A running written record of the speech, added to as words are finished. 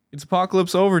It's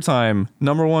Apocalypse Overtime,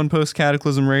 #1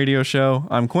 post-cataclysm radio show.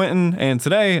 I'm Quentin, and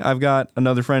today I've got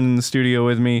another friend in the studio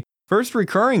with me. First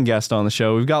recurring guest on the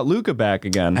show. We've got Luca back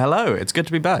again. Hello, it's good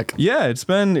to be back. Yeah,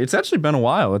 it's actually been a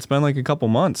while. It's been like a couple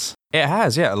months. It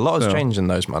has, yeah. A lot has changed in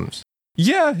those months.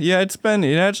 Yeah, it's been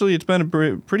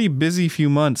a pretty busy few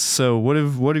months. So what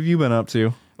have you been up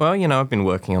to? Well, I've been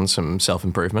working on some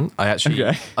self-improvement. I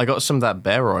got some of that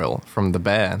bear oil from the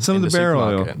bear. Some of the bear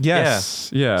oil.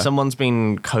 Yes. Yeah. Someone's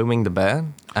been combing the bear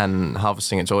and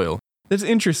harvesting its oil. That's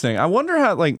interesting. I wonder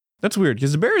how, that's weird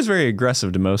because the bear is very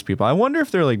aggressive to most people. I wonder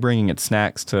if they're bringing it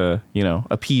snacks to,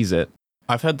 appease it.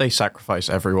 I've heard they sacrifice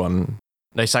everyone.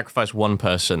 They sacrifice one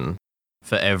person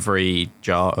for every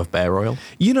jar of bear oil.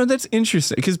 That's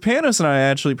interesting because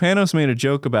Panos made a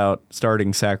joke about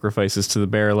starting sacrifices to the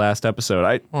bear last episode.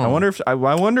 I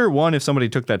wonder one, if somebody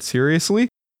took that seriously,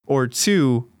 or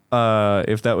two,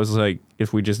 if that was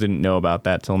if we just didn't know about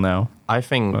that till now. I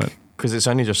think because it's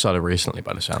only just started recently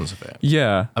by the sounds of it.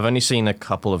 Yeah. I've only seen a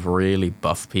couple of really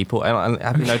buff people. And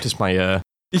have you noticed my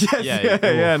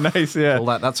Yeah, nice, yeah.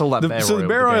 That's all that bear oil. So the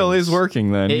bear oil is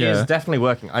working then. It is definitely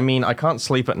working. I mean, I can't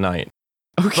sleep at night.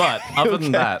 Okay. But other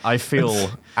than that, I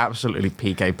feel absolutely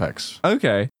peak apex.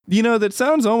 Okay. That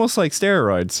sounds almost like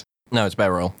steroids. No, it's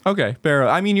bear oil. Okay, bear oil.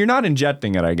 I mean, you're not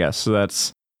injecting it, I guess, so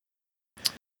that's...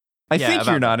 I think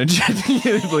you're not injecting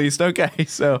it, at least. Okay,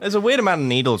 so... There's a weird amount of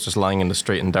needles just lying in the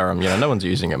street in Durham. No one's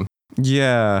using them.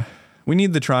 Yeah. We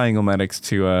need the Triangle medics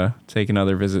to take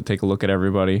another visit, take a look at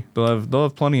everybody. They'll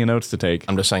have plenty of notes to take.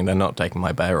 I'm just saying they're not taking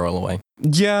my bear oil away.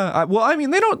 Yeah,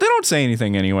 they don't say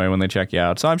anything anyway when they check you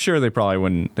out, so I'm sure they probably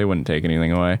wouldn't take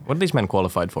anything away. What are these men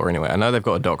qualified for anyway? I know they've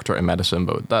got a doctorate in medicine,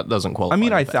 but that doesn't qualify. I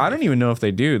mean, I don't even know if they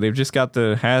do. They've just got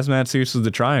the hazmat suits with the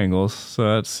triangles,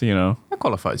 so that's, That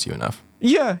qualifies you enough.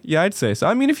 Yeah, I'd say so.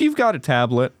 I mean, if you've got a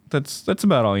tablet, that's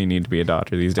about all you need to be a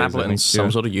doctor these days. Tablet and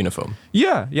some sort of uniform.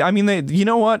 Yeah. I mean, you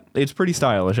know what? It's pretty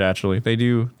stylish, actually.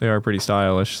 They are pretty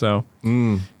stylish. So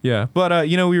yeah. But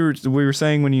we were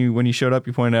saying when you showed up,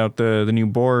 you pointed out the new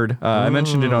board. I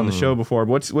mentioned it on the show before.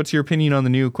 What's your opinion on the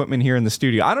new equipment here in the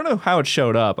studio? I don't know how it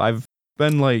showed up. I've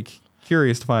been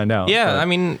curious to find out. Yeah, I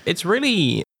mean, it's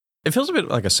really. It feels a bit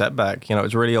like a setback,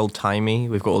 it's really old-timey.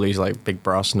 We've got all these, big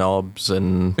brass knobs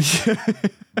and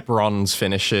bronze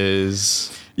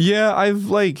finishes. Yeah, I've,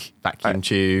 vacuum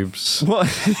tubes. Well,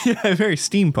 yeah, very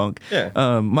steampunk.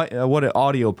 Yeah. What an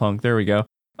audio punk, there we go.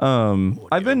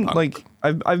 I've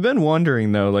been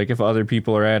wondering, though, if other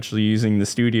people are actually using the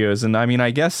studios, and I mean, I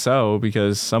guess so,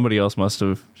 because somebody else must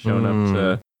have shown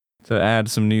up to add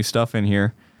some new stuff in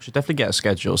here. Should definitely get a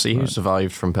schedule. See who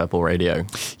survived from Purple Radio.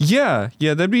 Yeah,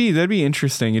 that'd be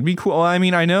interesting. It'd be cool. I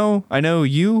mean, I know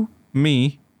you,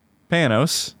 me,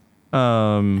 Panos,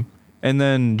 and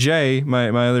then Jay, my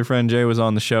other friend Jay was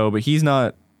on the show, but he's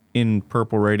not in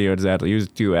Purple Radio exactly. He was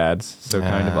duads, so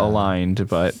kind of aligned,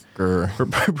 but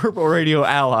Purple Radio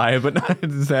ally, but not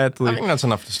exactly. I think that's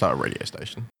enough to start a radio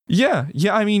station. Yeah.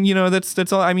 I mean,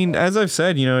 that's all. I mean, as I've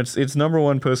said, it's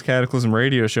 #1 post-cataclysm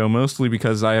radio show, mostly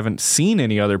because I haven't seen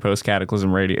any other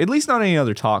post-cataclysm radio, at least not any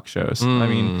other talk shows. I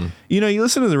mean, you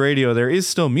listen to the radio, there is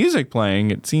still music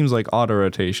playing. It seems like auto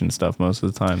rotation stuff most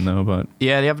of the time, though. But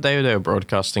yeah, the other day they were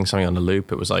broadcasting something on the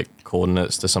loop. It was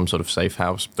coordinates to some sort of safe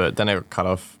house, but then it got cut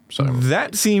off. So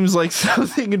that seems like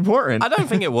something important. I don't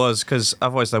think it was, because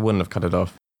otherwise they wouldn't have cut it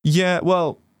off. Yeah,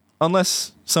 well,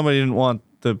 unless somebody didn't want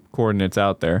the coordinates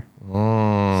out there.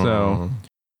 So,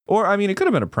 or I mean, it could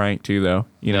have been a prank too, though.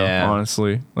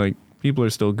 Honestly, people are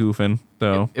still goofing,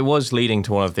 though. It was leading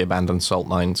to one of the abandoned salt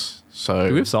mines. So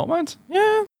do we have salt mines?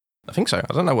 Yeah, I think so.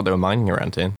 I don't know what they were mining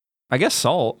around here. I guess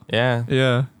salt.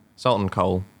 Yeah. Salt and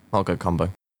coal, not a good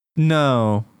combo.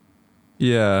 No.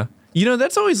 Yeah.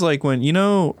 That's always when we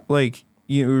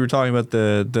were talking about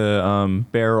the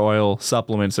bear oil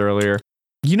supplements earlier.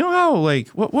 You know how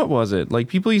what was it?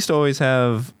 People used to always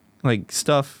have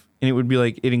stuff, and it would be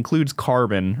it includes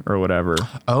carbon or whatever.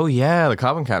 Oh yeah, the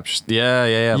carbon capture.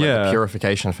 Yeah. The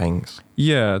purification things.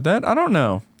 Yeah, that I don't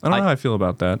know. I don't know how I feel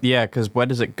about that. Yeah, because where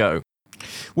does it go?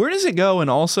 Where does it go? And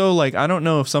also, I don't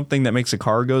know if something that makes a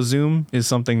car go zoom is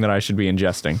something that I should be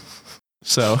ingesting.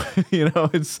 So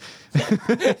it's.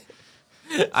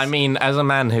 I mean, as a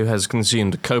man who has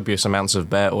consumed copious amounts of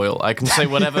bear oil, I can say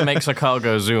whatever makes a car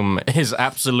go zoom is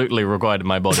absolutely required in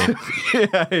my body.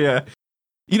 Yeah.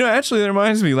 Actually, that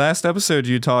reminds me. Last episode,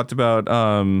 you talked about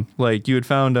you had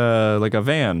found a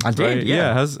van. I did. Right?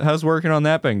 Yeah. How's working on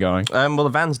that been going? Well, the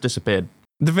van's disappeared.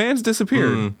 The van's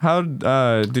disappeared. How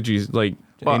did you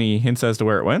any hints as to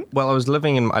where it went? Well, I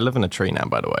live in a tree now,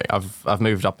 by the way. I've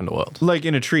moved up in the world.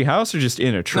 In a tree house or just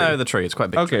in a tree? No, the tree. It's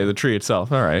quite big. Okay, tree. The tree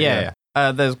itself. All right. Yeah.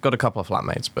 There's got a couple of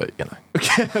flatmates, but you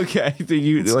know. Okay. Do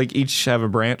you like each have a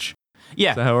branch?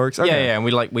 Yeah. Is that how it works? Okay. Yeah, and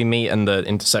we meet in the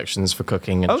intersections for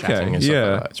cooking and chatting and stuff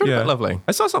like that. It's really quite lovely.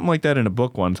 I saw something like that in a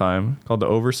book one time called The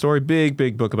Overstory.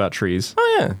 Big book about trees.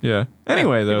 Oh, yeah. Yeah.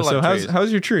 Anyway, though, so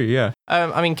how's your tree? Yeah.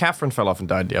 I mean, Catherine fell off and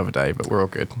died the other day, but we're all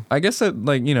good. I guess that,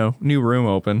 like, you know, new room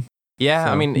open. Yeah,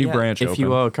 So, I mean, new branch if you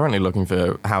open. are currently looking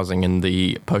for housing in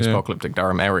the post-apocalyptic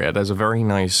Durham area, there's a very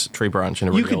nice tree branch in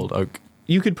a really old oak.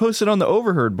 You could post it on the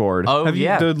overheard board. Oh,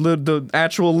 The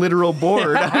actual literal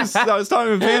board. I was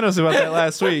talking with Panos about that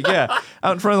last week. Yeah.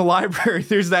 Out in front of the library,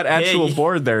 there's that actual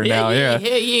board there now. Yeah.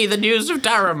 Hear ye, the news of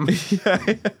Durham.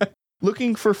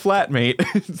 Looking for flatmate.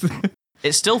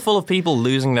 It's still full of people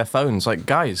losing their phones. Like,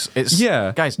 guys,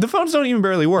 guys, the phones don't even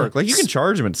barely work. Like, you can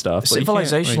charge them and stuff. but you can't,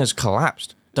 civilization like- has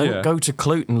collapsed. Don't go to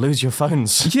Clute and lose your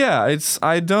phones. Yeah,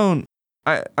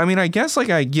 I mean, I guess, like,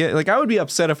 I get, like, I would be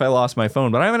upset if I lost my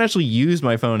phone, but I haven't actually used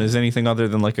my phone as anything other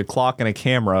than, like, a clock and a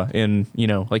camera in, you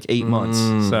know, like 8 months.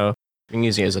 So, You can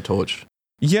use it as a torch.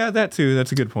 yeah, that too.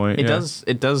 That's a good point. It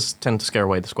yeah. does tend to scare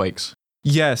away the squakes.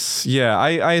 Yes, yeah.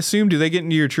 I assume, do they get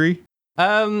into your tree?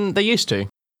 They used to.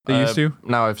 They used to?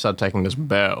 Now I've started taking this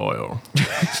bear oil.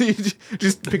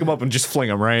 Just pick them up and just fling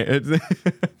them, right?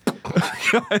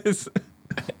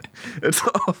 It's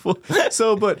awful.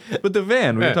 So, but the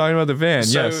van, we were talking about the van.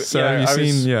 Yes. So have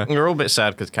you seen, we were all a bit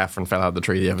sad because Catherine fell out of the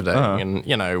tree the other day. And,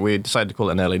 you know, we decided to call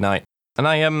it an early night. And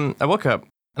I woke up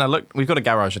and I looked, we've got a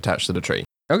garage attached to the tree.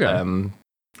 Okay.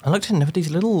 I looked in, there were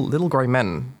these little grey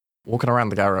men walking around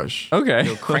the garage. Okay. They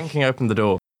were cranking open the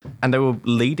door and they were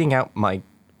leading out my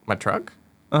truck.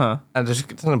 Uh-huh. And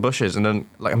just in the bushes, and then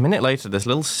like a minute later, this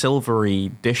little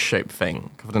silvery dish-shaped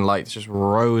thing covered in lights just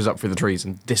rose up through the trees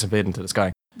and disappeared into the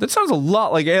sky. That sounds a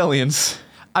lot like aliens.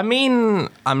 I mean,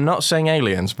 I'm not saying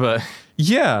aliens, but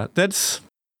Yeah, that's,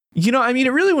 you know, I mean, it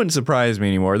really wouldn't surprise me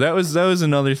anymore. That was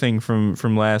another thing from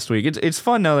last week. It's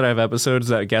fun now that I have episodes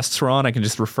that guests were on. I can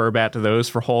just refer back to those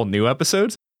for whole new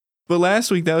episodes. But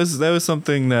last week, that was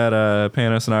something that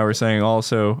Panos and I were saying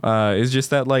also, is just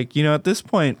that, like, you know, at this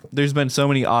point, there's been so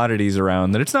many oddities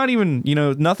around that it's not even, you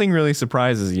know, nothing really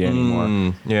surprises you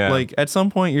anymore. Yeah. Like, at some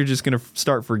point, you're just going to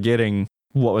start forgetting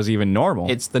what was even normal.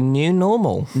 It's the new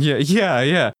normal.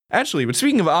 Yeah. Actually, but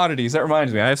speaking of oddities, that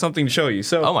reminds me, I have something to show you.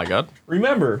 So, Oh my god.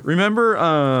 remember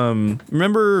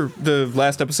the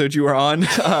last episode you were on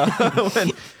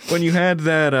when you had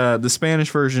that the Spanish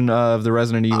version of the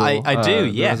Resident Evil. I do. The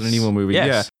Yes. Resident Evil movie. Yes.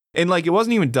 Yeah, and like it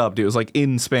wasn't even dubbed; it was like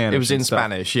in Spanish. It was and in stuff.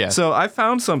 Spanish, yeah. So I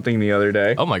found something the other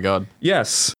day. Oh my god.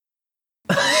 Yes,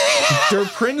 Der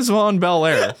Prinz von Bel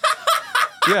Air.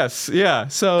 Yes, yeah.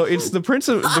 So it's the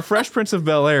Fresh Prince of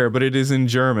Bel Air, but it is in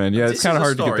German. Yeah, it's kind of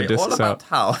hard to get the discs out.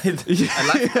 How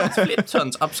I like flip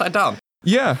turns upside down.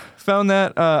 Yeah, found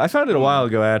that. I found it a while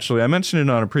ago, actually. I mentioned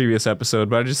it on a previous episode,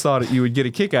 but I just thought you would get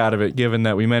a kick out of it, given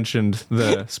that we mentioned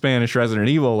the Spanish Resident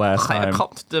Evil last time.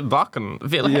 Kommt der Backen,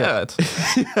 will hört.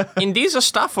 In dieser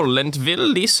Staffel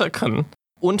will Lisaken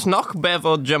und noch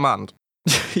bever German.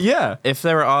 Yeah. If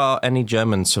there are any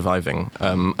Germans surviving,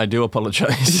 I do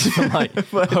apologize for my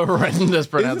horrendous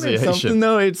pronunciation. Isn't it something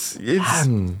though?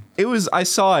 It was. I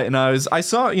saw it, and I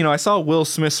saw Will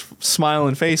Smith's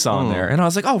smiling face on there, and I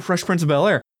was like, oh, Fresh Prince of Bel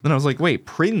Air. Then I was like, wait,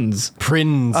 Prinz.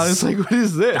 Prinz. I was like, what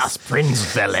is this? Das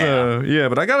Prinz Bel Air. Yeah,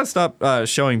 but I gotta stop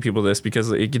showing people this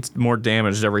because it gets more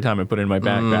damaged every time I put it in my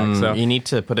backpack. So You need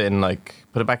to put it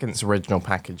back in its original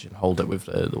package and hold it with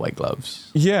the white gloves.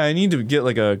 yeah, I need to get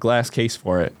like a glass case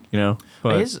for it. You know.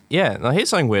 But Here's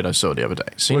something weird I saw the other day.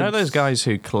 So you know those guys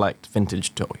who collect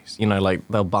vintage toys? You know, like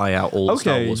they'll buy out all the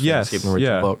Star Wars things, keep them in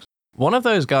original box. One of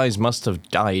those guys must have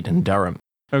died in Durham.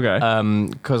 Okay.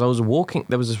 Because I was walking,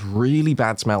 there was this really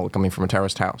bad smell coming from a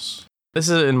terraced house. This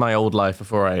is in my old life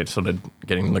before I started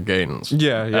getting the gains.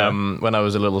 Yeah. When I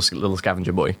was a little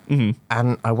scavenger boy. Mm-hmm.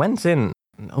 And I went in,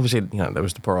 and obviously, you know, there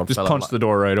was the poor old Just fella. punched the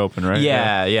door right open, right?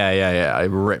 Yeah. I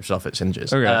ripped off its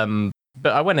hinges. Okay.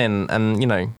 But I went in, and, you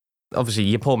know, obviously,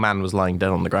 your poor man was lying dead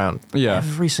on the ground. Yeah.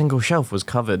 Every single shelf was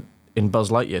covered in Buzz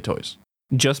Lightyear toys.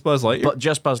 Just Buzz Lightyear. But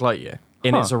just Buzz Lightyear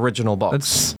in its original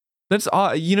box. That's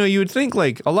odd. You know, you would think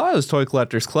like a lot of those toy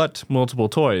collectors collect multiple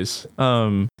toys.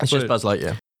 It's just Buzz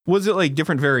Lightyear. Was it like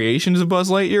different variations of Buzz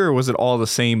Lightyear, or was it all the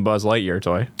same Buzz Lightyear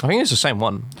toy? I think it's the same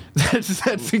one. That's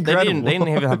They incredible. didn't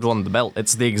even have the one on the belt.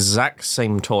 It's the exact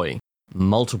same toy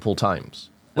multiple times.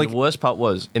 Like, the worst part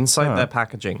was inside their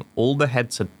packaging, all the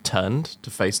heads had turned to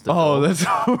face the oh, door. that's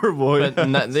horrible. But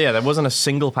there wasn't a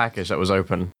single package that was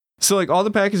open. So like all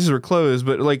the packages were closed,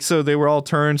 but like so they were all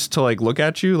turned to like look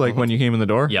at you like when you came in the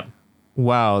door. Yep.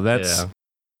 Wow, that's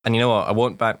And you know what?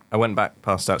 I went back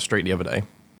past that street the other day.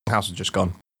 The house was just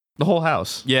gone. the whole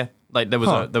house. Yeah. Like there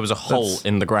was a hole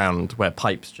in the ground where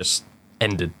pipes just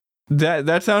ended.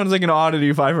 That sounds like an oddity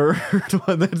if I've ever heard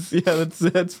one.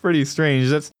 That's pretty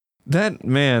strange.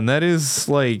 That is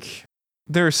like,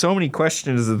 there are so many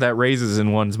questions that raises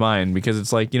in one's mind, because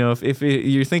it's like, if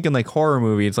you're thinking like horror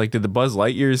movie, it's like, did the Buzz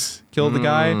Lightyears kill the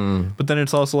guy? But then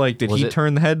it's also like, did he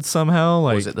turn the head somehow?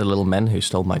 Like, was it the little men who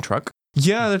stole my truck?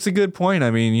 Yeah, that's a good point.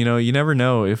 I mean, you never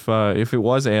know if it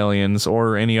was aliens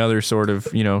or any other sort of,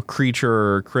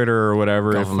 creature or critter or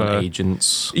whatever. Government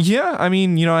agents. Yeah, I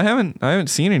mean, I haven't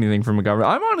seen anything from a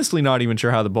government. I'm honestly not even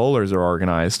sure how the bowlers are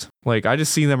organized. Like, I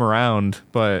just see them around,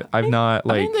 but I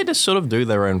think they just sort of do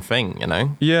their own thing,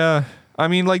 Yeah. I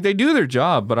mean, like, they do their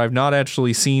job, but I've not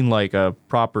actually seen like a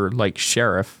proper like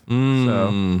sheriff.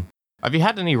 So. Have you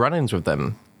had any run-ins with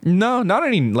them? No, not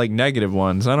any like negative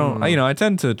ones. I don't. I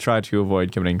tend to try to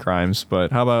avoid committing crimes.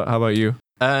 But how about you?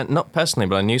 Not personally,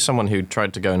 but I knew someone who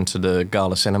tried to go into the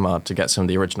Gala Cinema to get some of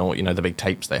the original, the big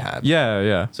tapes they had.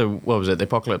 Yeah. So what was it? The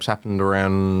apocalypse happened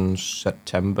around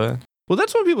September. Well,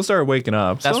 that's when people started waking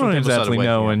up. That's when people started waking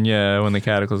up. When the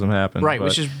cataclysm happened. Right,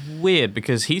 which is weird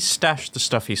because he stashed the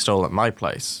stuff he stole at my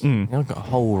place. Got a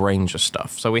whole range of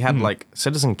stuff. So we had like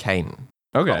Citizen Kane.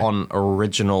 Okay. On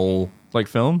original. Like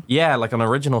film? Yeah, like an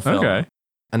original film. Okay.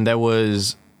 And there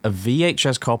was a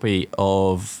VHS copy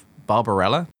of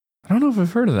Barbarella. I don't know if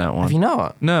I've heard of that one. Have you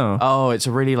not? No. Oh, it's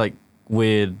a really like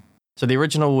weird. So the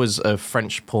original was a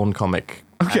French porn comic.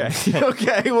 Okay.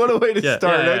 Okay. What a way to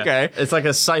start. Yeah. Okay. It's like a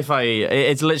sci-fi.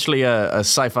 It's literally a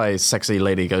sci-fi sexy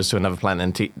lady goes to another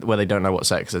planet and where they don't know what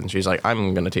sex is, and she's like,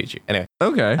 "I'm going to teach you." Anyway.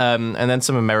 Okay. And then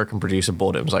some American producer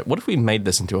bought it and was like, "What if we made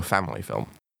this into a family film?"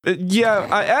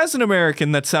 As an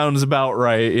American, that sounds about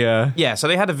right. Yeah. Yeah. So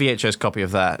they had a VHS copy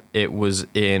of that. It was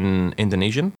in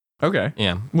Indonesian. Okay.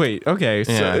 Yeah. Wait. Okay.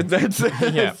 So that's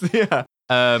yeah.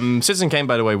 Citizen Kane,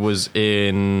 by the way, was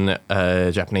in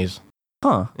Japanese.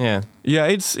 Huh. Yeah. Yeah.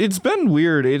 It's been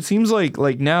weird. It seems like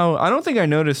now I don't think I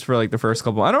noticed for like the first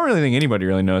couple. I don't really think anybody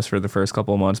really noticed for the first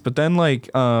couple of months. But then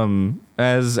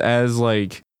as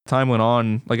like time went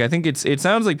on, like I think it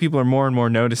sounds like people are more and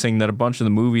more noticing that a bunch of the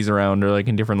movies around are like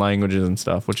in different languages and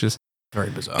stuff, which is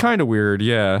very bizarre. Kind of weird,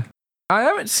 yeah. I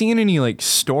haven't seen any like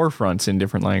storefronts in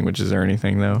different languages or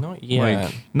anything though. Not yet.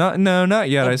 Like, not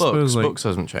yet. I suppose like books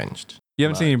hasn't changed. You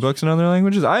haven't seen any books in other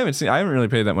languages? I haven't really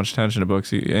paid that much attention to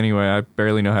books anyway. I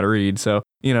barely know how to read, so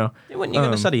When you're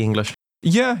going to study English.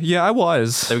 Yeah, I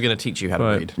was. They were going to teach you how to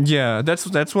read. Yeah, that's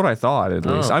what I thought at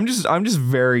least. I'm just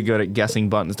very good at guessing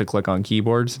buttons to click on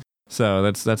keyboards. So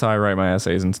that's how I write my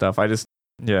essays and stuff.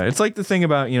 It's like the thing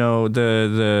about,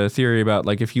 the theory about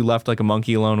like if you left like a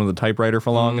monkey alone with a typewriter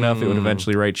for long enough, it would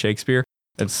eventually write Shakespeare.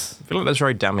 I feel like that's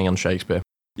very damning on Shakespeare.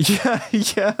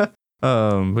 Yeah.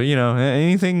 But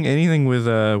anything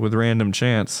with random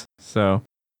chance. So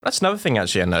that's another thing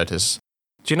actually I noticed.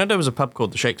 Do you know there was a pub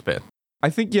called the Shakespeare? I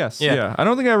think yes. Yeah. I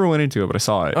don't think I ever went into it, but I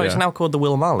saw it. Oh, it's now called the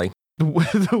Will Marley. The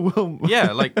Will.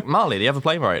 Yeah, like Marley, the other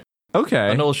playwright.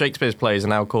 Okay. And all Shakespeare's plays are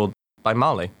now called by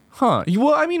Marley. Huh.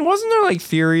 Well, I mean, wasn't there like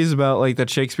theories about like that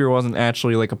Shakespeare wasn't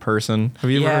actually like a person? Have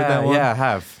you ever heard that one? Yeah, I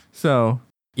have. So,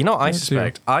 I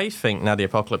suspect. I think now the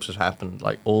apocalypse has happened,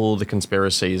 like all the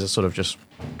conspiracies are sort of just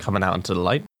coming out into the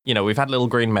light. We've had little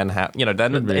green men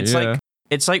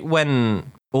it's like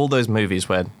when all those movies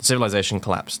where civilization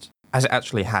collapsed, as it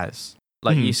actually has.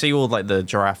 Like you see all like the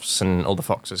giraffes and all the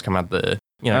foxes come out the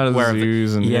out of the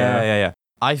zoos and yeah.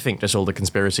 I think just all the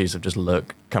conspiracies have just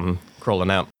come crawling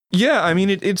out. Yeah, I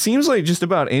mean it seems like just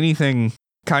about anything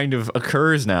kind of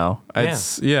occurs now.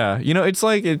 It's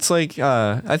it's like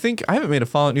I think I haven't made a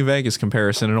Fallout New Vegas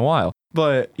comparison in a while.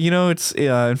 But it's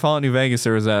in Fallout New Vegas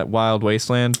there was that Wild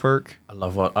Wasteland perk. I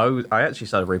love I actually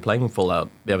started replaying Fallout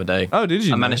the other day. Oh, did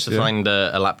you? I managed to find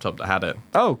a laptop that had it.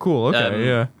 Oh, cool. Okay,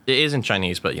 yeah. It is in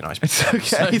Chinese, but I speak It's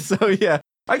okay. So yeah,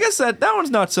 I guess that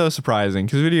one's not so surprising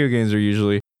because video games are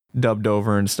usually dubbed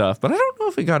over and stuff. But I don't know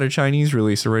if it got a Chinese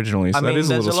release originally, so that is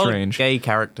a little strange. There's a lot of gay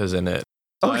characters in it.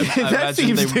 So okay, that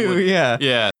seems to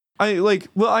yeah. I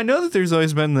know that there's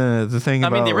always been the thing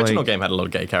about, the original game had a lot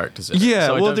of gay characters in it. Yeah,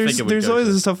 so well, there's always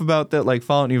this stuff about that, like,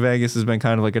 Fallout New Vegas has been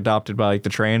kind of, like, adopted by, like, the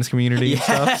trans community and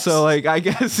stuff. So, like, I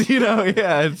guess,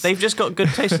 they've just got good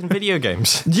taste in video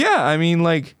games. Yeah, I mean,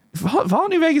 like,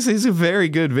 Fallout New Vegas is a very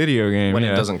good video game. When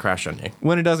it doesn't crash on you.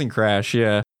 When it doesn't crash,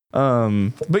 yeah.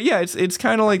 But yeah, it's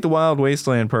kind of like the Wild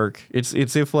Wasteland perk. It's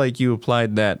if, like, you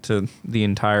applied that to the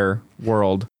entire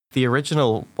world. The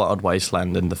original Wild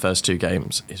Wasteland in the first two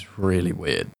games is really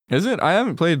weird. Is it? I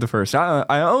haven't played the first. I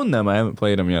own them. I haven't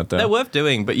played them yet, though. They're worth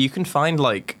doing, but you can find,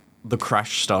 like, the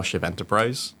crashed Starship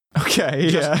Enterprise. Okay,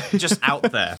 just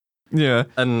out there. Yeah.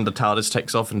 And the TARDIS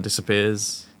takes off and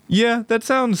disappears. Yeah, that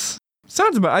sounds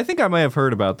Sounds about. I think I might have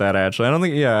heard about that actually. I don't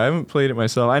think. Yeah, I haven't played it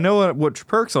myself. I know what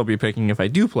perks I'll be picking if I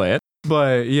do play it.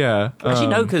 But yeah, actually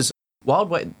no, because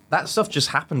that stuff just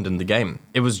happened in the game.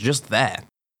 It was just there.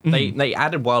 They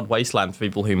added Wild Wasteland for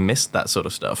people who missed that sort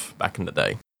of stuff back in the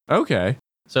day. Okay.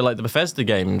 So like the Bethesda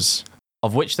games,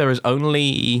 of which there is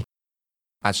only.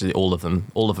 Actually, all of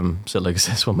them still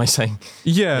exist. What am I saying?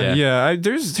 Yeah.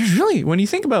 There's really, when you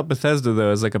think about Bethesda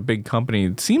though as like a big company,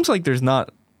 it seems like there's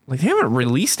not, like they haven't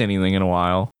released anything in a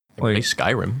while. Like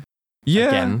Skyrim. Yeah.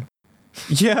 Again.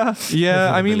 Yeah.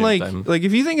 I mean, like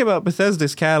if you think about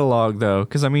Bethesda's catalog though,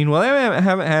 because I mean, well, they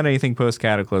haven't had anything post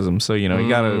Cataclysm, so you know you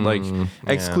gotta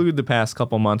exclude the past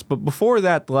couple months. But before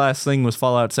that, the last thing was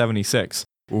Fallout 76.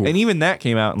 Oof. And even that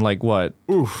came out in like what,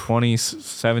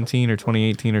 2017 or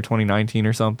 2018 or 2019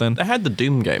 or something. They had the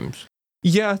Doom games.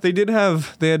 Yeah, they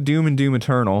had Doom and Doom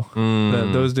Eternal.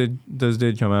 Those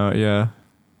did come out. Yeah.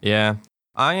 Yeah.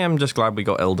 I am just glad we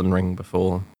got Elden Ring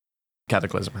before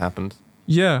Cataclysm happened.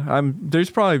 Yeah, there's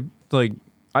probably like,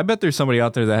 I bet there's somebody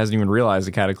out there that hasn't even realized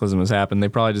the Cataclysm has happened.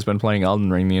 They've probably just been playing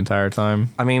Elden Ring the entire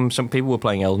time. I mean, some people were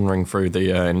playing Elden Ring through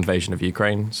the invasion of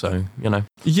Ukraine, so you know.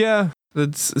 Yeah.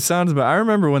 It sounds about. I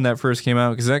remember when that first came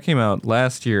out because that came out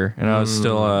last year, and I was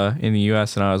still in the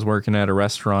U.S. and I was working at a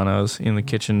restaurant. I was in the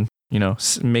kitchen, you know,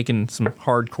 making some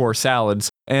hardcore salads.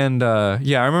 And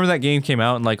yeah, I remember that game came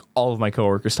out and like all of my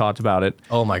coworkers talked about it.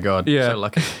 Oh my god! Yeah, so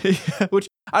lucky. Which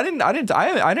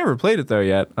I never played it though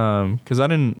yet. Because I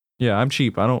didn't. Yeah, I'm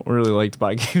cheap. I don't really like to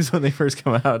buy games when they first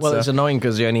come out. Well, it's annoying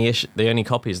because the only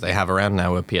copies they have around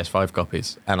now are PS5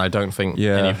 copies, and I don't think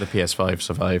any of the PS5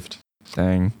 survived.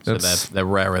 Dang. So they're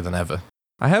rarer than ever.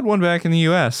 I had one back in the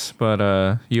US,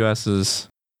 but US is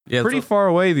pretty far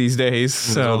away these days.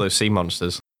 So all those sea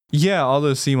monsters. Yeah, all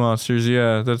those sea monsters.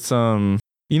 Yeah, that's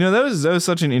you know, that was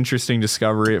such an interesting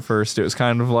discovery at first. It was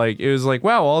kind of like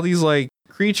wow, all these like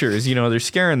creatures, you know, they're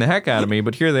scaring the heck out of me,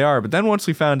 but here they are. But then once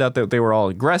we found out that they were all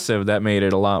aggressive, that made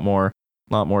it a lot more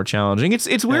challenging.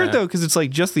 It's weird though, because it's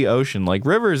like just the ocean. Like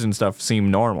rivers and stuff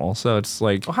seem normal, so it's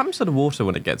like. What happens to the water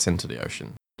when it gets into the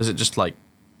ocean? Does it just like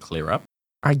clear up?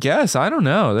 I guess, I don't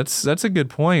know. That's a good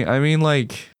point. I mean,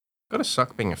 like, gotta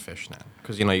suck being a fish now,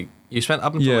 because you know you spent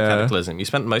up until the Cataclysm, you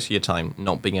spent most of your time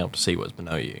not being able to see what's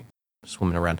below you,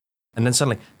 swimming around, and then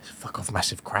suddenly fuck off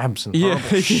massive crabs and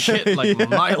horrible shit like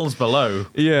miles below.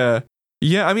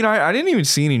 Yeah, I mean, I didn't even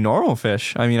see any normal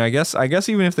fish. I mean, I guess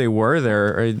even if they were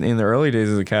there in the early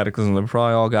days of the Cataclysm, they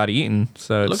probably all got eaten.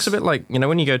 So it looks a bit like, you know,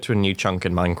 when you go to a new chunk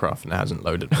in Minecraft and it hasn't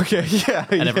loaded. Okay, yeah.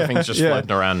 And everything's just floating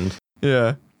around.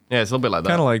 Yeah. Yeah, it's a little bit like that.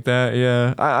 Kind of like that,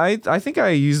 yeah. I think I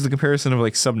used the comparison of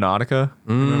like Subnautica.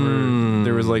 Remember,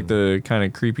 there was like the kind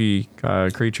of creepy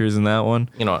creatures in that one.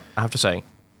 You know what, I have to say,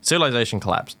 Civilization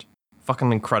collapsed.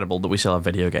 Fucking incredible that we still have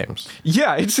video games.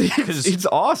 Yeah, it's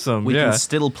awesome. We can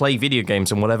still play video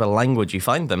games in whatever language you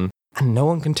find them, and no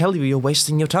one can tell you you're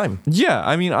wasting your time. Yeah,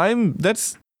 I mean,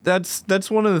 that's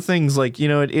one of the things, like, you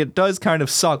know, it does kind of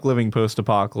suck living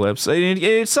post-apocalypse.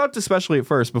 It sucked especially at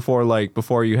first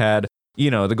before you had,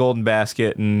 you know, the golden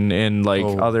basket and like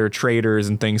other traders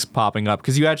and things popping up,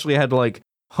 because you actually had to like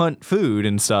hunt food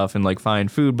and stuff and like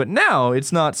find food. But now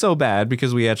it's not so bad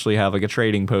because we actually have like a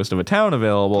trading post of a town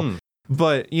available.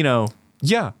 But, you know,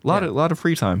 a lot of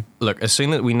free time. Look, as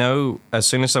soon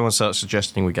as someone starts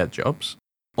suggesting we get jobs,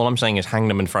 all I'm saying is hang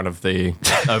them in front of the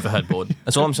overhead board.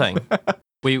 That's all I'm saying.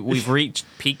 We've reached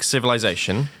peak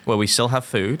civilization where we still have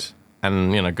food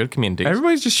and, you know, good communities.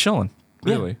 Everybody's just chilling,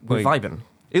 really. Yeah, we're vibing.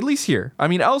 At least here. I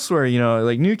mean, elsewhere, you know,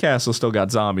 like Newcastle still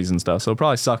got zombies and stuff, so it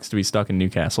probably sucks to be stuck in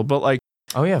Newcastle. But like,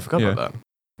 oh yeah, I forgot about that.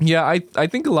 Yeah, I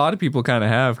think a lot of people kind of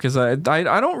have, because I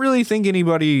don't really think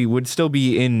anybody would still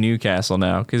be in Newcastle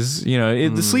now, because, you know,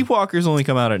 the Sleepwalkers only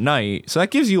come out at night, so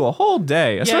that gives you a whole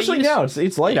day, especially now.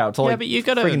 It's light out till but you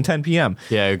gotta, freaking 10 p.m.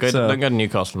 Yeah, don't go to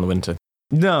Newcastle in the winter.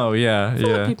 No, yeah.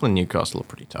 Like people in Newcastle are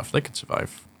pretty tough. They could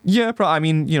survive. Yeah, I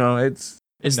mean, you know, it's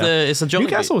the Jollibee.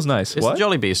 Newcastle was nice. Is the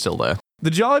Jollibee still there? The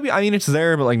Jollibee, I mean, it's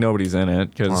there, but like nobody's in it,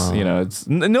 because you know,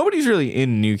 nobody's really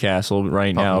in Newcastle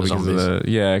right now because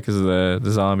of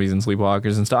the zombies and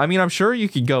sleepwalkers and stuff. I mean, I'm sure you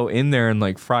could go in there and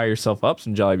like fry yourself up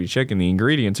some Jollibee chicken. The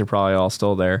ingredients are probably all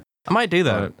still there. I might do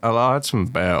that. I'll add some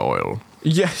bear oil.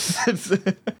 Yes,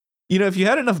 you know, if you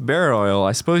had enough bear oil,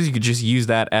 I suppose you could just use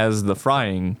that as the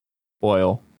frying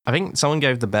oil. I think someone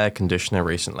gave the bear conditioner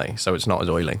recently, so it's not as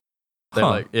oily.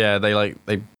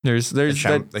 There's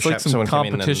like some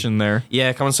competition there.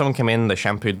 Yeah, someone came in, they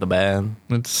shampooed the bear.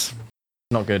 It's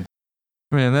not good.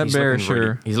 Man, that bear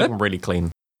he's looking really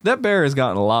clean. That bear has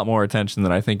gotten a lot more attention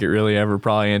than I think it really ever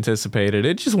probably anticipated.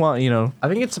 It just you know. I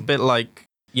think it's a bit like,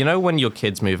 you know, when your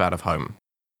kids move out of home.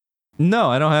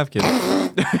 No, I don't have kids.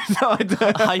 No, I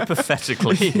don't.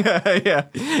 Hypothetically. Yeah.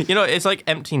 You know, it's like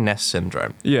empty nest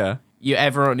syndrome. Yeah.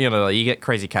 Everyone, like, you get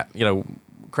crazy cat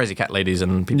ladies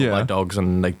and people buy dogs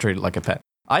and they treat it like a pet.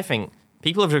 I think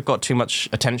people have got too much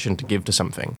attention to give to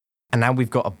something, and now we've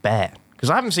got a bear. Because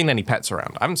I haven't seen any pets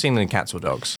around. I haven't seen any cats or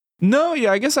dogs. No,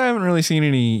 yeah, I guess I haven't really seen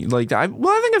any like that. I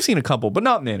think I've seen a couple, but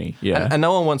not many. Yeah. And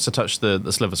no one wants to touch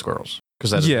the sliver squirrels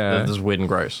because they're just weird and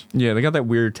gross. Yeah, they got that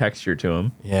weird texture to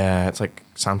them. Yeah, it's like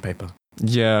sandpaper.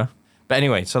 Yeah. But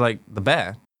anyway, so like the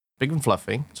bear, big and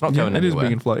fluffy. It's not going anywhere. It is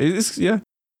big and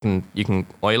fluffy. You can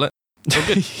oil it. It's all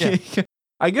good. Yeah.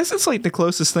 I guess it's like the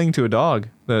closest thing to a dog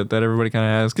that everybody kind of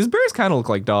has. Because bears kind of look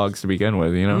like dogs to begin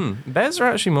with, you know? Bears are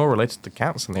actually more related to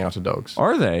cats than they are to dogs.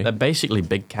 Are they? They're basically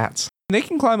big cats. They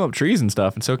can climb up trees and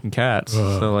stuff, and so can cats.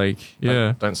 So, like,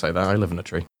 yeah. Don't say that. I live in a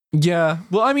tree. Yeah.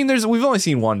 Well, I mean, we've only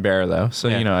seen one bear, though. So,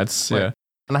 you know, it's, And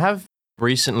I have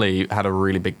recently had a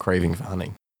really big craving for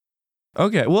honey.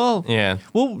 Okay, well, yeah.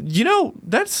 Well, you know,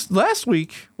 that's last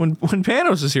week when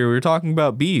Panos was here, we were talking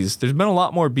about bees. There's been a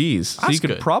lot more bees, so that's you could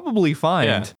good. probably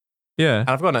find. Yeah. And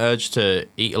I've got an urge to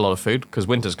eat a lot of food because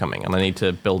winter's coming and I need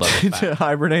to build up to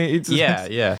hibernate.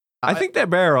 Yeah. I think that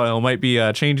bear oil might be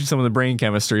changing some of the brain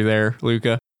chemistry there,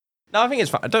 Luca. No, I think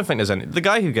it's fine. I don't think there's any. The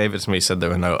guy who gave it to me said there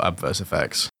were no adverse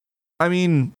effects. I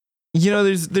mean, you know,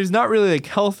 there's not really like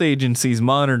health agencies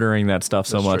monitoring that stuff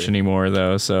so much anymore,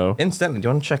 though. So, incidentally, do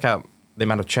you want to check out the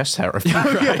amount of chest hair I've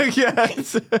got?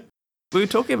 Yes. We were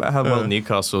talking about how well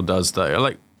Newcastle does, though.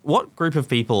 Like, what group of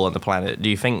people on the planet do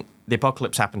you think the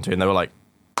apocalypse happened to and they were like,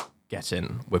 get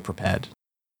in, we're prepared?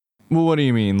 Well, what do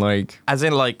you mean? Like, as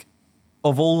in, like,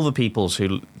 of all the peoples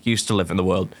who used to live in the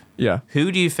world,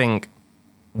 who do you think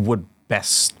would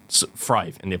best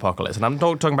thrive in the apocalypse? And I'm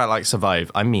not talking about, like,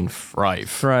 survive. I mean thrive.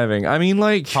 Thriving. I mean,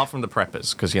 like... Apart from the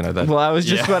preppers, because, you know... Well, I was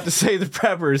just about to say the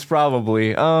preppers,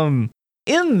 probably.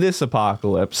 In this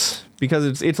apocalypse,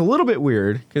 because it's a little bit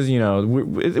weird, because, you know,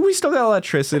 we still got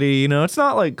electricity, you know, it's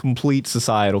not like complete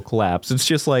societal collapse. It's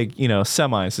just like, you know,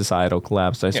 semi-societal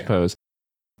collapse, I suppose.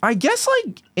 I guess,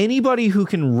 like, anybody who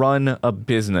can run a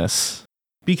business,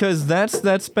 because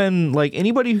that's been, like,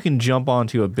 anybody who can jump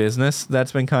onto a business,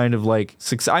 that's been kind of, like,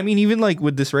 success. I mean, even, like,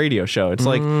 with this radio show, it's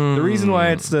like, the reason why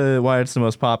it's the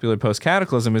most popular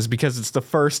post-cataclysm is because it's the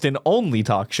first and only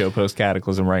talk show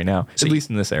post-cataclysm right now, at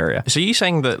least in this area. So you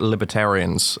saying that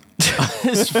libertarians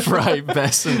thrive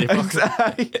best in the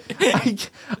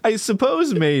apocalypse? I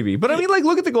suppose maybe. But I mean, like,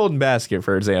 look at the Golden Basket,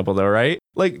 for example, though, right?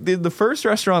 Like, the first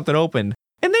restaurant that opened,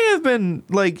 and they have been,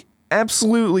 like,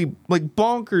 absolutely, like,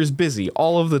 bonkers busy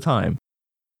all of the time.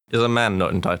 Is a man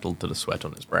not entitled to the sweat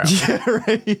on his brow? Yeah,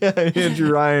 right. Yeah, Andrew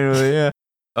Ryan. Yeah.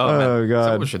 Oh God.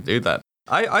 Someone should do that.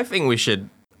 I think we should.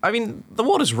 I mean, the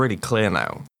water's really clear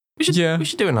now. We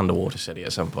should do an underwater city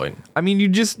at some point. I mean,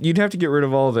 you'd have to get rid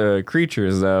of all the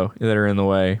creatures though that are in the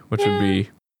way, which would be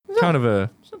kind of a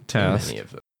task. Many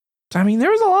of them. I mean,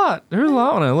 there was a lot. There was a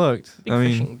lot when I looked.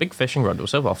 Big fishing rod will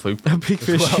save our food. A big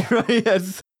fishing rod.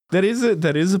 Yes. That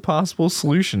is a possible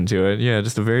solution to it. Yeah,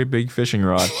 just a very big fishing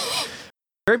rod.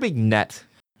 Very big net.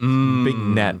 Big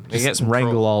net. Just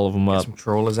wrangle all of them up. Get some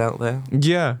trawlers out there.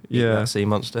 Yeah. That sea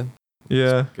monster.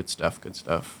 Yeah. Good stuff.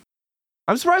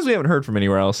 I'm surprised we haven't heard from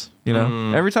anywhere else, you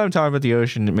know? Every time we talk about the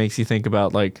ocean, it makes you think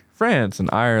about, like, France and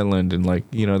Ireland and, like,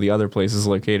 you know, the other places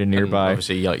located nearby. And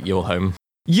obviously, like, your home.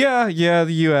 Yeah,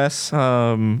 the U.S.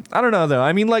 I don't know, though.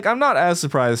 I mean, like, I'm not as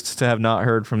surprised to have not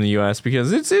heard from the U.S.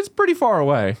 because it's pretty far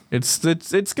away. It's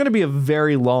going to be a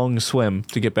very long swim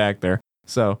to get back there.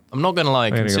 So I'm not going to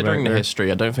lie, considering the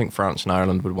history, I don't think France and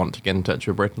Ireland would want to get in touch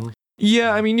with Britain.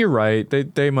 Yeah, I mean, you're right.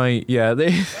 They might,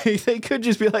 they could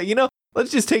just be like, you know,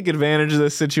 let's just take advantage of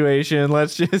this situation.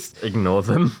 Let's just ignore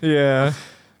them. Yeah.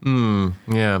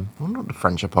 Yeah. I wonder what the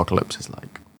French apocalypse is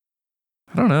like.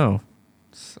 I don't know.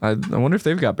 I wonder if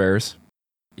they've got bears.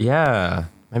 Yeah.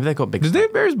 Maybe they've got big... Did they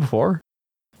have bears before?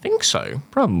 I think so.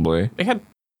 Probably. They had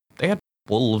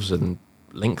wolves and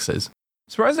lynxes.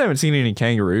 Surprised I haven't seen any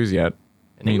kangaroos yet.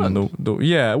 In England?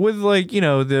 Yeah, with, like, you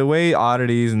know, the way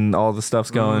oddities and all the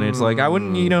stuff's going, it's like, I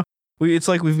wouldn't, you know, it's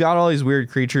like we've got all these weird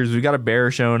creatures. We've got a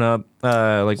bear showing up.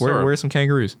 Like, where are some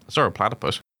kangaroos? I saw a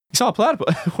platypus. You saw a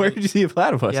platypus? Where did you see a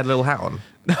platypus? He had a little hat on.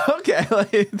 Okay,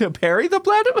 like, Perry the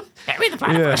platypus? Perry the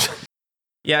platypus.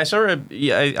 Yeah, I saw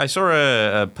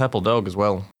a purple dog as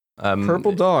well.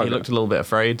 Purple dog? He looked a little bit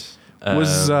afraid. Oh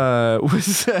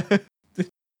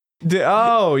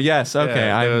yes, okay.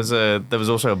 Yeah, there was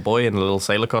also a boy in a little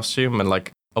sailor costume and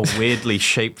like a weirdly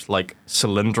shaped like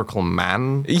cylindrical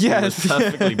man. Yes, who was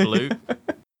perfectly blue.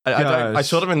 I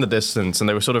saw them in the distance and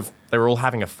they were all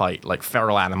having a fight like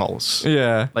feral animals.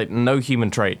 Yeah, like no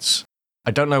human traits. I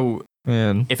don't know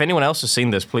Man. If anyone else has seen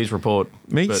this, please report.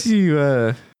 Makes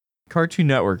you Cartoon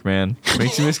Network, man.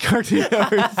 Makes you miss Cartoon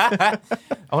Network. I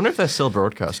wonder if they're still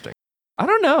broadcasting. I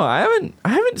don't know. I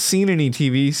haven't seen any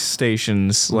TV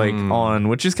stations like on,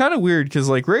 which is kind of weird because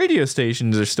like radio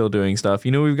stations are still doing stuff.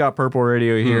 You know, we've got Purple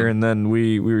Radio here, and then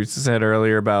we said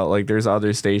earlier about like there's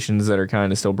other stations that are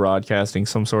kind of still broadcasting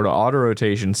some sort of auto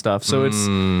rotation stuff. So it's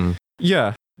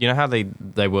yeah. You know how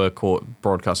they were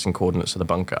broadcasting coordinates of the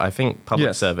bunker? I think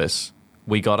public service,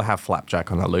 we got to have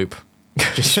Flapjack on a loop.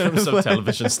 Just from some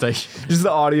television station. Just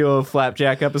the audio of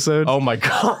Flapjack episodes. Oh my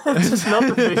god. It's not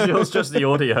the visuals, just the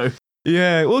audio.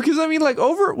 Yeah, well, because I mean, like, I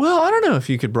don't know if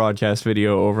you could broadcast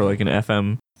video over, like, an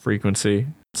FM frequency.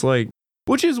 It's like,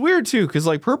 which is weird, too, because,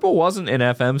 like, Purple wasn't an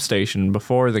FM station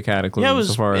before the Cataclysm,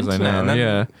 as far as I know.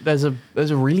 Yeah. There's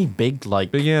a really big, like...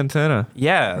 Big antenna.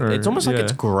 Yeah, it's almost like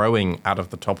it's growing out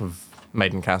of the top of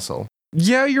Maiden Castle.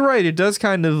 Yeah, you're right. It does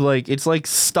kind of, like, it's, like,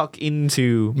 stuck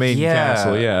into Maiden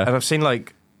Castle, yeah. And I've seen,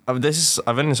 like, I've only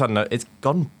decided to know, it's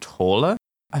gotten taller,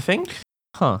 I think.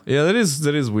 Huh. Yeah, that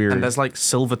is weird. And there's like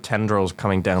silver tendrils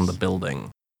coming down the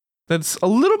building. That's a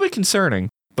little bit concerning.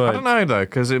 But I don't know though,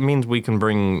 because it means we can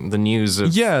bring the news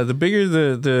of... Yeah, the bigger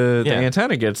the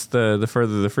antenna gets, the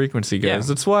further the frequency goes. Yeah.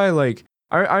 That's why, like,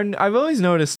 I've always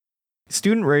noticed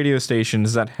student radio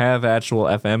stations that have actual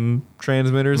FM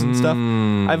transmitters and stuff,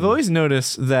 I've always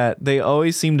noticed that they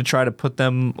always seem to try to put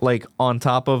them, like, on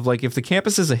top of, like, if the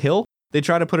campus is a hill, they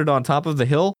try to put it on top of the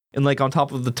hill and like on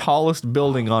top of the tallest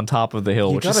building on top of the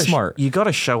hill, which is smart. You got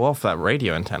to show off that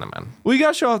radio antenna, man. We got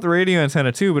to show off the radio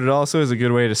antenna too, but it also is a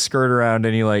good way to skirt around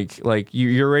any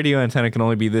your radio antenna can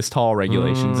only be this tall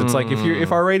regulations. It's like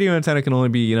if our radio antenna can only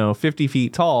be 50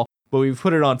 feet tall, but we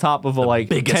put it on top of a like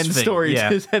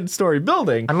 10-story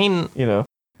building. I mean,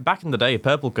 back in the day,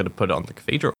 Purple could have put it on the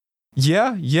cathedral.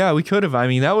 Yeah, we could have. I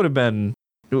mean, that would have been.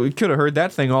 We could have heard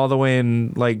that thing all the way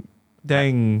in like.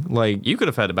 Dang, like... You could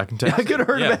have heard it back in Texas. I could have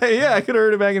heard it back, I could have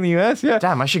heard it back in the US, yeah.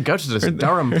 Damn, I should go to this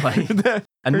Durham place.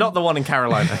 And not the one in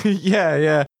Carolina.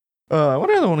 Yeah. What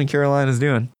are the one in Carolina is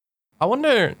doing? I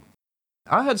wonder...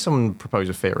 I heard someone propose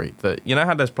a theory that, you know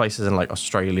how there's places in like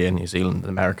Australia, New Zealand, and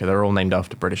America, they're all named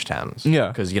after British towns? Yeah.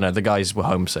 Because, the guys were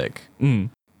homesick.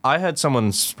 I heard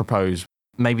someone propose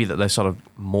maybe that they're sort of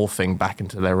morphing back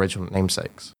into their original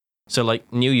namesakes. So,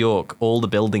 like, New York, all the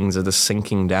buildings are just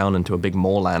sinking down into a big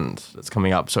moorland that's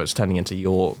coming up, so it's turning into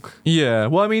York. Yeah,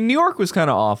 well, I mean, New York was kind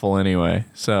of awful anyway,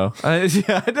 so... not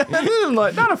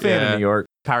a fan of New York.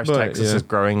 Paris, Texas is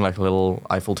growing like a little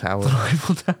Eiffel Tower.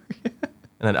 And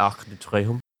then Arc de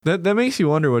Triomphe. That makes you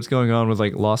wonder what's going on with,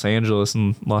 like, Los Angeles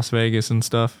and Las Vegas and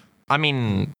stuff. I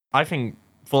mean, I think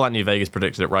Fallout New Vegas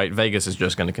predicted it right. Vegas is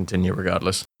just going to continue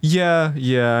regardless. Yeah,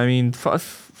 I mean,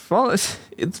 Fallout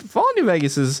New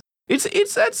Vegas is...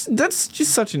 That's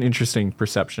just such an interesting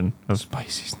perception of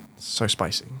spicy. So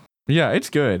spicy. Yeah, it's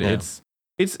good. Yeah.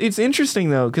 It's interesting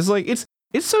though, because like it's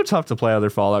so tough to play other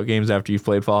Fallout games after you've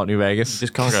played Fallout New Vegas. You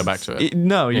just can't go back to it.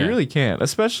 You really can't,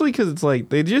 especially because it's like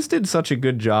they just did such a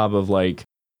good job of like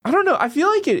I don't know. I feel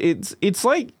like it's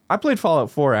like I played Fallout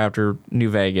 4 after New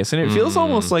Vegas, and it feels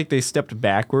almost like they stepped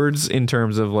backwards in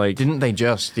terms of like. Didn't they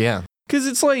just? Yeah. Because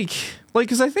it's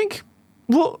because I think.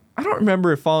 Well, I don't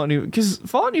remember if Fallout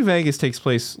New Vegas takes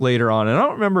place later on, and I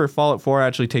don't remember if Fallout 4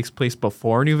 actually takes place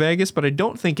before New Vegas, but I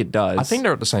don't think it does. I think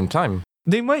they're at the same time.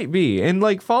 They might be, and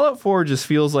like Fallout 4 just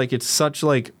feels like it's such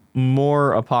like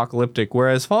more apocalyptic,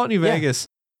 whereas Fallout New Vegas,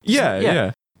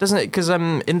 yeah, doesn't it? Because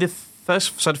in the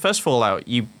first Fallout,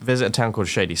 you visit a town called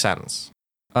Shady Sands.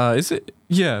 Is it?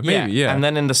 Yeah, maybe, yeah. And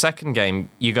then in the second game,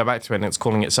 you go back to it, and it's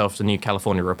calling itself the New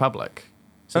California Republic.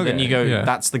 So then you go,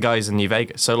 that's the guys in New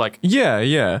Vegas. So like,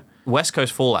 West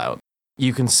Coast Fallout,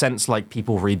 you can sense like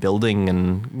people rebuilding,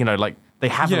 and like they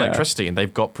have electricity and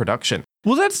they've got production.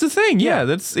 Well, that's the thing. Yeah,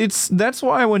 that's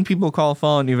why when people call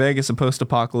Fallout New Vegas a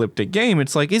post-apocalyptic game,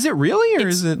 it's like, is it really, or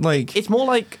is it like? It's more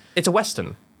like it's a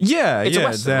Western. Yeah, it's a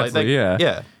Western. Exactly.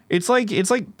 Yeah. It's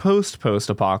like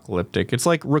post-apocalyptic. It's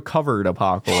like recovered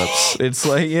apocalypse. It's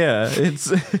like it's.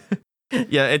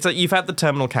 Yeah, it's like you've had the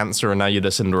terminal cancer and now you're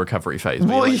just in the recovery phase.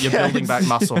 Well, you're building back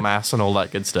muscle mass and all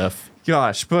that good stuff.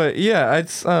 Gosh, but yeah,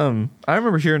 it's I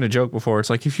remember hearing a joke before. It's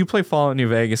like if you play Fallout New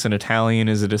Vegas in Italian,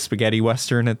 is it a spaghetti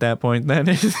western at that point? Then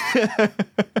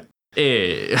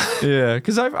yeah,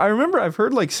 because I remember I've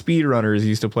heard like speedrunners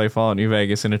used to play Fallout New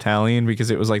Vegas in Italian because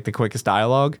it was like the quickest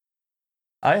dialogue.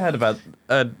 I heard about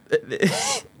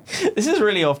this is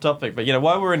really off topic, but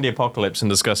while we're in the apocalypse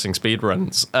and discussing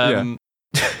speedruns,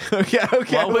 Okay.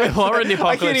 While we're in the apocalypse,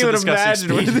 I can't even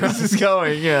imagine where this is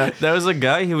going. Yeah, there was a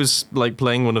guy who was like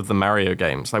playing one of the Mario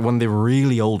games, like one of the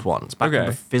really old ones, back with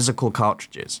the physical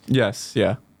cartridges. Yes,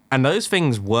 yeah. And those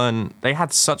things they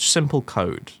had such simple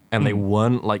code, and they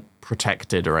weren't, like,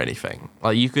 protected or anything.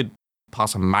 Like, you could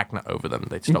pass a magnet over them,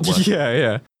 they'd stop working.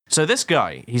 Yeah. So this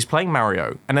guy, he's playing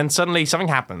Mario, and then suddenly something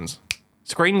happens.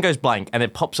 Screen goes blank, and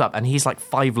it pops up, and he's like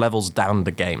 5 levels down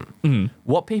the game.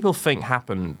 What people think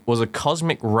happened was a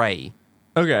cosmic ray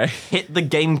hit the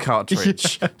game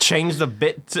cartridge, changed the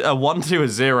bit to a 1 to a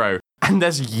 0, and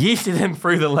just yeeted him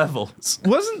through the levels.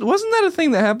 Wasn't that a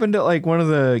thing that happened at like one of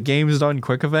the Games Done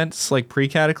Quick events, like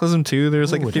pre-Cataclysm 2? There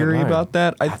was like a theory about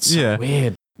that. That's so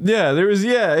weird. Yeah, there was.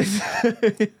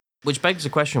 Which begs the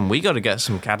question: we got to get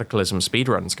some Cataclysm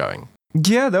speedruns going.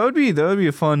 Yeah, that would be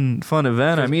a fun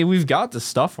event. I mean, we've got the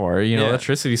stuff for it. You know,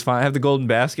 electricity's fine. I have the Golden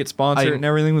Basket sponsor and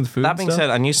everything with food. That being said,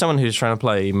 I knew someone who's trying to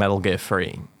play Metal Gear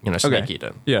 3. You know, Snake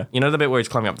Eater. Yeah. You know the bit where he's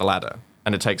climbing up the ladder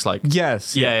and it takes like yeah.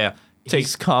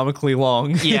 Takes comically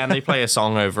long. Yeah, and they play a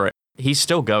song over it. He's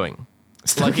still going.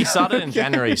 Like, he started in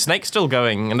January. Snake's still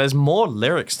going, and there's more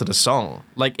lyrics to the song.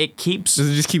 Like, it keeps...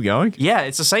 Does it just keep going? Yeah,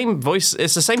 it's the same voice.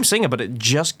 It's the same singer, but it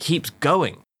just keeps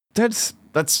going. That's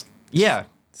yeah.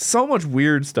 So much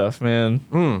weird stuff,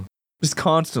 man. Just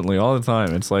constantly, all the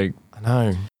time. It's like... I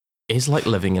know. It's like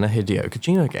living in a Hideo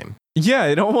Kojima game. Yeah,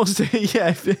 it almost...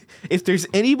 Yeah, if there's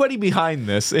anybody behind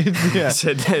this...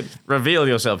 Reveal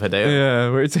yourself, Hideo.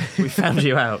 Yeah. We found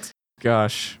you out.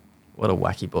 Gosh. What a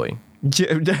wacky boy.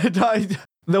 The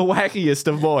wackiest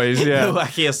of boys, yeah. The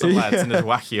wackiest of lads in his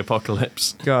wacky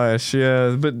apocalypse. Gosh,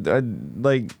 yeah. But,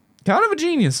 like, kind of a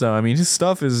genius, though. I mean,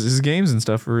 his games and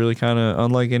stuff are really kind of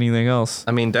unlike anything else.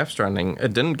 I mean, Death Stranding,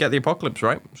 it didn't get the apocalypse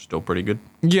right. Still pretty good.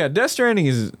 Yeah, Death Stranding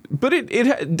is... But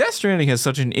Death Stranding has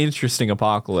such an interesting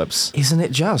apocalypse. Isn't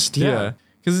it just? Yeah.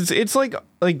 Because it's like,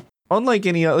 unlike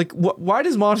any... Like, why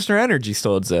does Monster Energy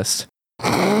still exist?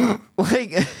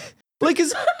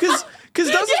 Because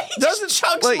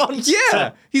doesn't like, Monster.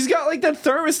 Yeah, he's got like that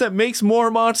thermos that makes more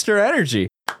Monster Energy.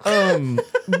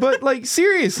 But like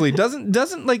seriously,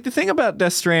 doesn't like the thing about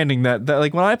Death Stranding that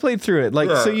like when I played through it, like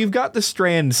so you've got the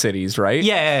Strand cities, right?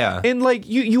 Yeah. And like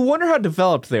you wonder how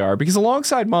developed they are because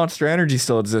alongside Monster Energy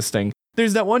still existing,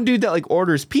 there's that one dude that like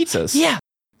orders pizzas. Yeah.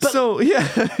 So yeah,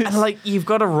 and like you've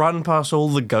got to run past all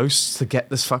the ghosts to get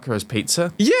this fucker his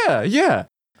pizza. Yeah.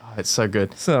 Oh, it's so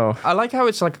good. So I like how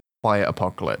it's like quiet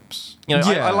apocalypse. You know,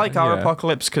 I like our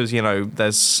apocalypse because, you know,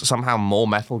 there's somehow more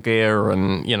Metal Gear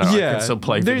and, you know, I can still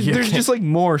play there's just like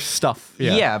more stuff.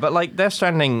 Yeah, but like Death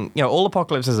Stranding, you know, all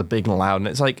apocalypses are big and loud and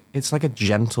it's like a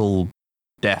gentle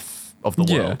death of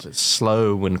the world. It's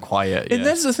slow and quiet. And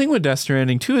that's the thing with Death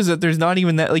Stranding too, is that there's not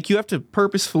even that, like you have to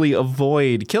purposefully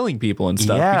avoid killing people and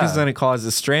stuff because then it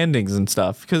causes strandings and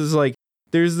stuff. Because like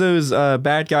there's those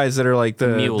bad guys that are like the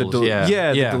mules,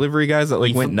 the delivery guys that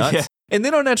like went nuts. Yeah. And they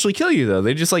don't actually kill you though.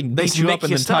 They just like beat you up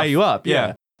and then tie you up.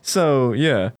 Yeah. So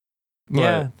it's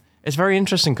a very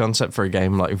interesting concept for a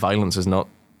game. Like violence is not,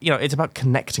 you know, it's about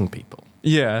connecting people.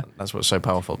 Yeah. That's what's so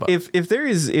powerful about it. If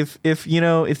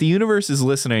the universe is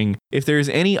listening, if there's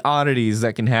any oddities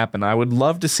that can happen, I would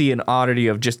love to see an oddity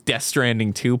of just Death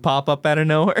Stranding 2 pop up out of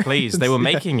nowhere. Please, they were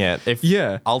making it.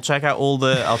 I'll check out all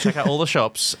the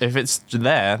shops. If it's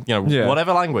there, you know,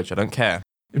 whatever language, I don't care.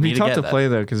 It'd be tough to play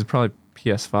though, because it's probably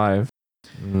PS5.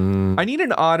 I need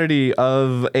an oddity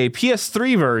of a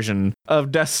PS3 version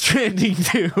of Death Stranding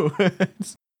 2.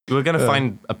 We're gonna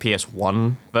find a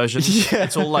PS1 version. Yeah.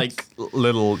 It's all like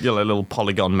little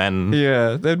polygon men.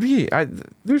 Yeah, that'd be.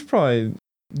 There's probably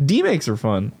D-makes are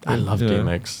fun. I love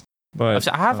D-makes, but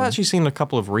I have actually seen a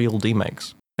couple of real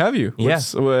D-makes. Have you?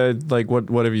 Yes. Like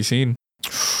what have you seen?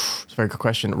 It's a very good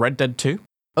question. Red Dead 2.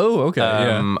 Oh,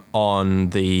 okay. On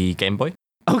the Game Boy.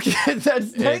 Okay,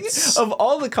 that's of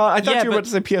all the I thought you were about to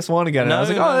say PS1 again. And I was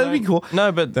like, that'd be cool.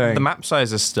 No, but the map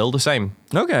size is still the same.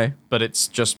 Okay, but it's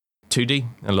just 2D,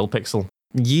 a little pixel.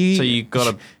 Yee. So you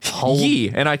gotta hold.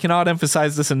 Yee, and I cannot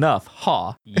emphasize this enough.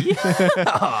 Ha. Yeah.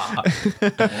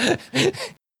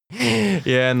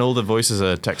 Yeah, and all the voices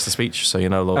are text to speech, so you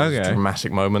know those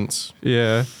dramatic moments.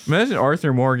 Yeah, imagine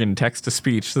Arthur Morgan text to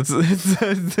speech.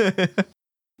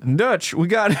 Dutch, we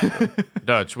got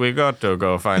to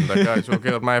go find the guys who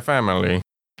killed my family.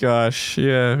 Gosh,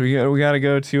 yeah, we got to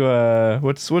go to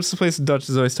what's the place Dutch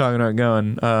is always talking about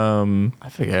going? I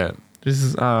forget. This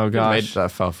is gosh. I made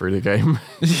that far through the game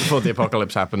before the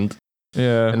apocalypse happened.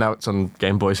 Yeah, and now it's on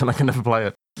Game Boys and I can never play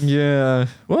it. Yeah,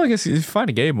 well, I guess if you find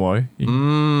a Game Boy.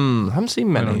 I haven't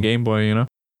seen many on Game Boy, you know.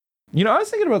 I was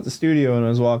thinking about the studio when I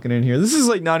was walking in here. This is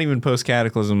like not even post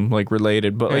Cataclysm like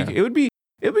related, but like it'd be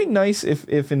nice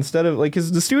if instead of like,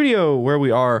 because the studio where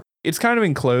we are, it's kind of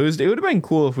enclosed. It would have been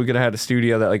cool if we could have had a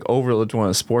studio that like overlooked one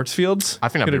of the sports fields. I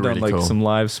think could have done really like cool. some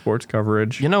live sports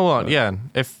coverage. You know what? Yeah,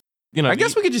 if You know, I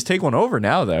guess we could just take one over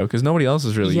now, though, because nobody else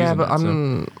is really using but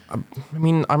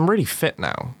it. I'm really fit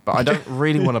now, but I don't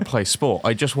really want to play sport.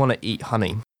 I just want to eat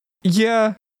honey.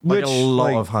 Yeah, Like a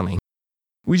lot of honey.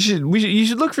 You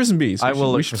should look for some bees.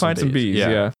 We should find some bees.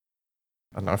 Yeah.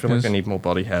 I don't know, I feel like I need more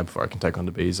body hair before I can take on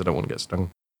the bees. I don't want to get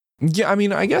stung. Yeah, I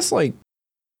mean, I guess like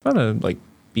find a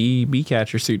bee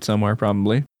catcher suit somewhere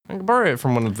probably. I can borrow it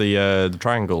from one of the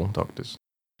triangle doctors.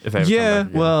 If they ever come back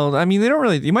again. Well, I mean, they don't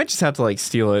really. You might just have to like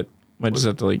steal it. Just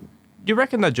have to like. Do you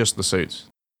reckon they're just the suits?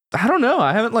 I don't know.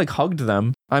 I haven't like hugged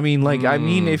them. I mean,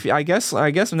 if I guess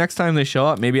next time they show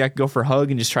up, maybe I could go for a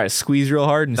hug and just try to squeeze real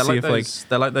hard and see if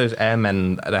they're like those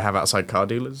airmen they have outside car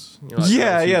dealers. You know,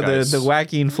 the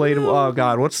wacky inflatable. Oh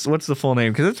God, what's the full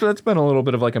name? Because that's been a little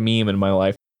bit of like a meme in my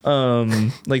life.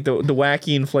 Like the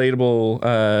wacky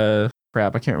inflatable.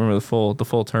 Crap, I can't remember the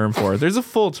full term for it. There's a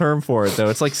full term for it though.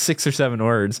 It's like 6 or 7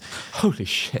 words. Holy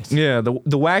shit. Yeah, the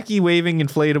wacky waving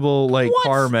inflatable like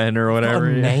car men or whatever.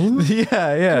 Got a name?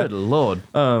 Yeah. Good lord.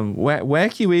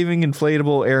 Wacky waving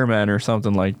inflatable airmen or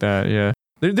something like that. Yeah.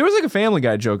 There was like a Family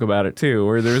Guy joke about it too,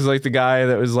 where there was like the guy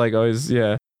that was like always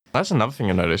That's another thing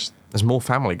I noticed. There's more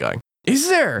Family Guy. Is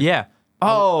there? Yeah.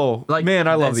 Oh, like man,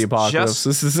 I love the apocalypse.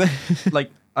 This is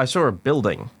like I saw a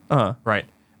building. Right.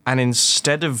 And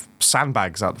instead of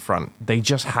sandbags out the front, they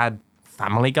just had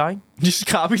Family Guy. Just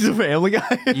copies of Family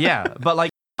Guy? Yeah, but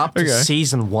like up to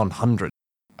season 100.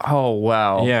 Oh,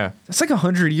 wow. Yeah. That's like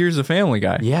 100 years of Family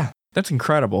Guy. Yeah. That's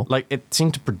incredible. Like it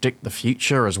seemed to predict the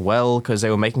future as well, because they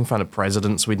were making fun of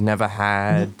presidents we'd never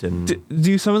had. And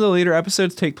do some of the later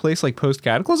episodes take place like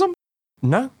post-Cataclysm?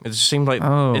 No, it just seemed like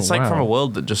it's like from a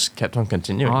world that just kept on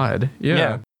continuing. Odd.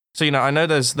 Yeah. So, you know, I know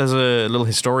there's a little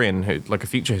historian, a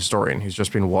future historian, who's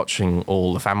just been watching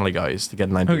all the Family Guys to get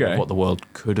an idea of what the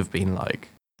world could have been like.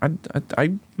 I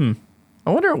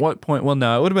wonder at what point. Well,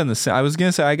 no, it would have been the same. I was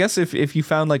gonna say, I guess if you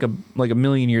found like a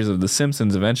million years of The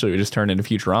Simpsons, eventually it would just turn into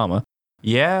Futurama.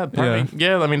 Yeah, apparently.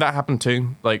 Yeah, I mean that happened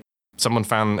too. Like someone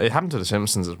found it happened to The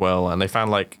Simpsons as well, and they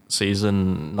found like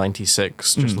season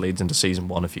 96 just leads into season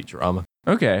 1 of Futurama.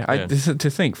 Okay,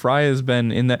 to think Fry has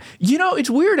been in that. You know,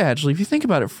 it's weird actually if you think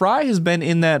about it. Fry has been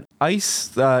in that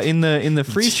ice in the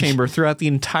freeze chamber throughout the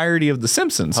entirety of The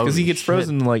Simpsons because he gets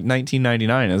frozen in like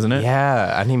 1999, isn't it?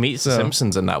 Yeah, and he meets the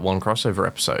Simpsons in that one crossover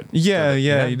episode. Yeah,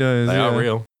 he does. They are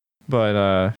real.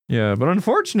 But but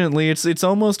unfortunately, it's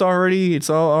almost already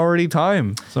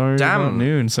time. It's already about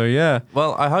noon. So yeah.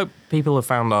 Well, I hope people have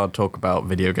found our talk about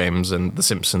video games and The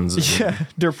Simpsons.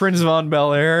 Der Prince von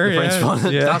Bel Air.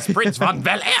 Das Prince von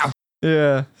Bel Air.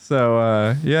 Yeah.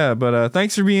 So but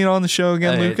thanks for being on the show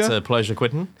again, Luca. It's a pleasure,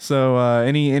 Quentin. So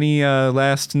any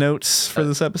last notes for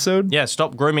this episode? Yeah,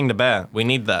 stop grooming the bear. We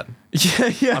need that.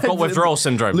 Yeah. I've got withdrawal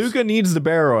syndrome. Luca needs the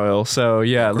bear oil, so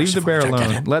leave the bear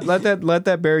alone. Let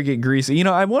that bear get greasy. You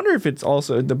know, I wonder if it's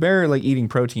also the bear like eating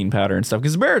protein powder and stuff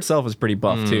because the bear itself is pretty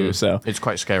buff too. So it's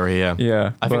quite scary.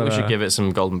 Yeah. I think we should give it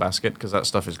some golden basket because that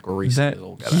stuff is greasy.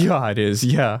 It is.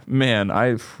 Yeah, man.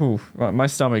 My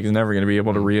stomach is never going to be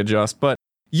able to readjust, but.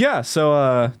 Yeah,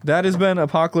 so that has been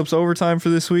Apocalypse Overtime for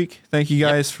this week. Thank you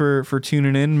guys for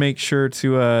tuning in. Make sure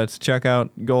to check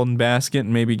out Golden Basket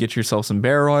and maybe get yourself some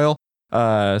bear oil.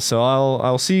 So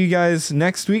I'll see you guys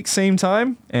next week, same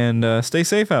time, and stay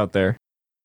safe out there.